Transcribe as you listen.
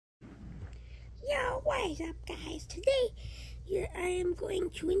Yo, what is up, guys? Today, I am going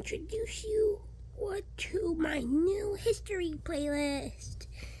to introduce you to my new history playlist.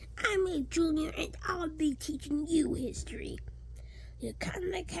 I'm a junior, and I'll be teaching you history. You're kind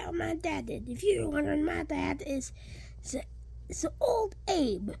of like how my dad did. If you're wondering, my dad is the old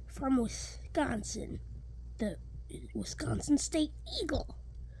Abe from Wisconsin, the Wisconsin State Eagle.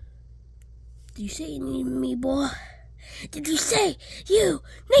 Did you say you need me, boy? Did you say you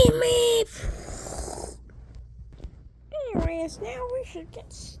need me? Anyways, now we should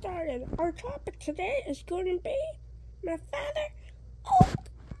get started. Our topic today is going to be my father, Old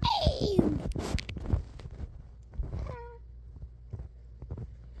Abe.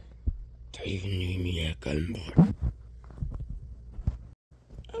 Do you need me at gunboy?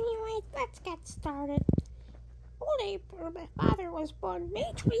 Anyways, let's get started. Old Abe, my father, was born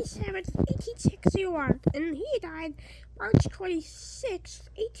May 27th, 1861, and he died March 26th,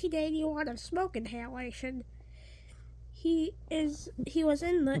 1881 of smoke inhalation. He was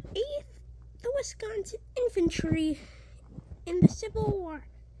in the Wisconsin Infantry in the Civil War.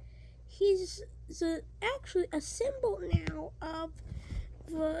 He's actually a symbol now of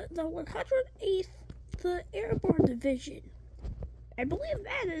the 108th the Airborne Division. I believe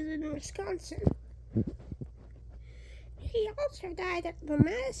that is in Wisconsin. He also died at the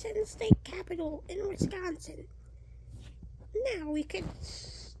Madison State Capitol in Wisconsin. Now we can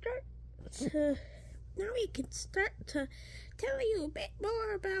start to tell you a bit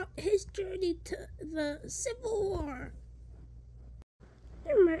more about his journey to the Civil War.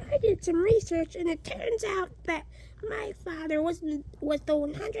 I did some research, and it turns out that my father was the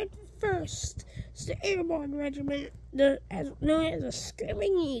 101st the Airborne Regiment, known as a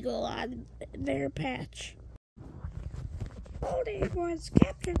Screaming Eagle on their patch. Old Abe was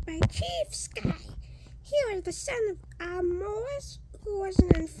captured by Chief Sky. He was the son of Abes, who was an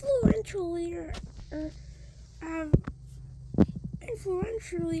influential leader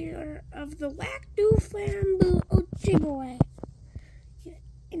of the Lac du Flambeau Ojibwe.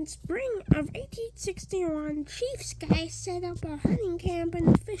 In spring of 1861, Chief Sky set up a hunting camp and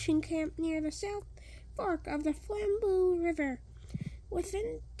a fishing camp near the South Fork of the Flambeau River,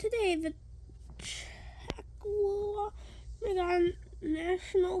 within today the Chickasaw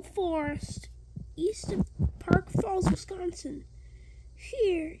National Forest, east of Park Falls, Wisconsin.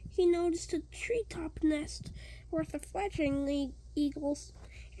 Here, he noticed a treetop nest worth of fledgling eagles,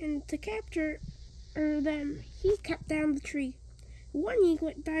 and to capture them, he cut down the tree. One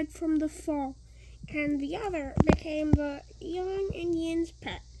eaglet died from the fall, and the other became the young Indian's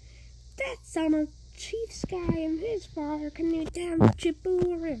pet. That summer, Chief Sky and his father canoed down the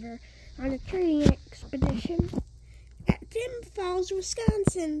Chippewa River on a trading expedition. At Dim Falls,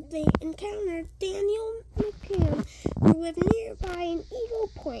 Wisconsin, they encountered Daniel McCann, who lived nearby in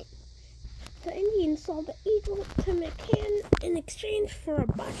Eagle Point. The Indians sold the eagle to McCann in exchange for a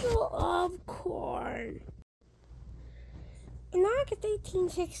bushel of corn. In August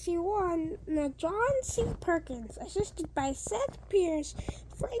 1861, John C. Perkins, assisted by Seth Pierce,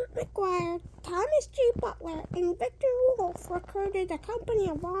 Frank McGuire, Thomas J. Butler, and Victor Wolfe, recruited a company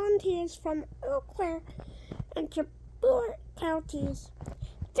of volunteers from Eau Claire and Chippewa counties.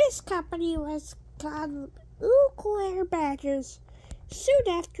 This company was called Eau Claire Badgers. Soon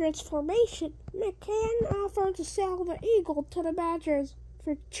after its formation, McCann offered to sell the eagle to the Badgers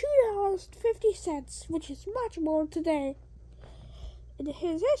for $2.50, which is much more today. In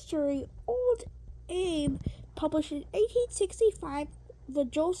his history, Old Abe published in 1865 the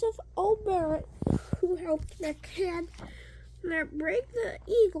Joseph O. Barrett, who helped McCann break the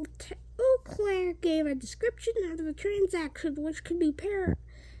eagle. Eau Claire gave a description of the transaction, which could be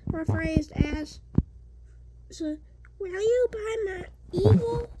paraphrased as, "So, will you buy my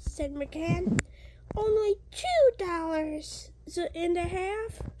eagle?" said McCann. "Only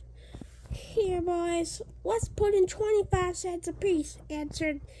 $2.50. Here, boys, let's put in 25 cents apiece,"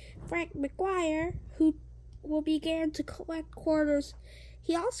 answered Frank McGuire, who began to collect quarters.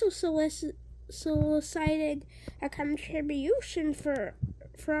 He also solicited a contribution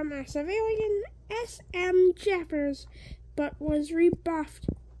from a civilian, S.M. Jeffers, but was rebuffed.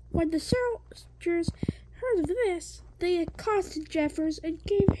 When the soldiers heard of this, they accosted Jeffers and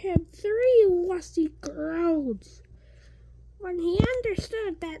gave him 3 lusty groans. When he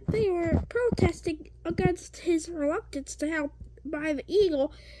understood that they were protesting against his reluctance to help buy the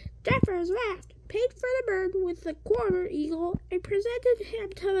eagle, Jeffers laughed, paid for the bird with the quarter eagle, and presented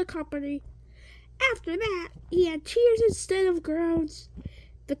him to the company. After that, he had cheers instead of groans.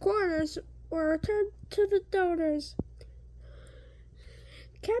 The quarters were returned to the donors.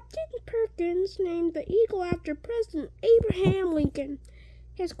 Captain Perkins named the eagle after President Abraham Lincoln.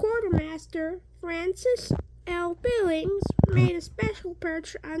 His quartermaster, Francis L. Billings, made a special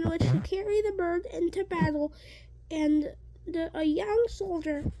perch on which to carry the bird into battle, and a young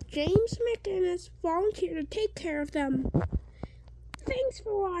soldier, James McInnes, volunteered to take care of them. Thanks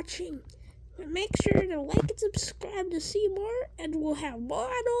for watching. Make sure to like and subscribe to see more, and we'll have more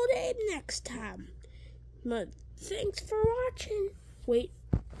on Old Abe next time. But thanks for watching. Wait,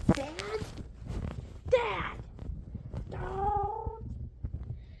 Dad? Dad!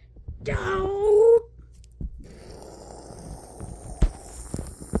 Don't!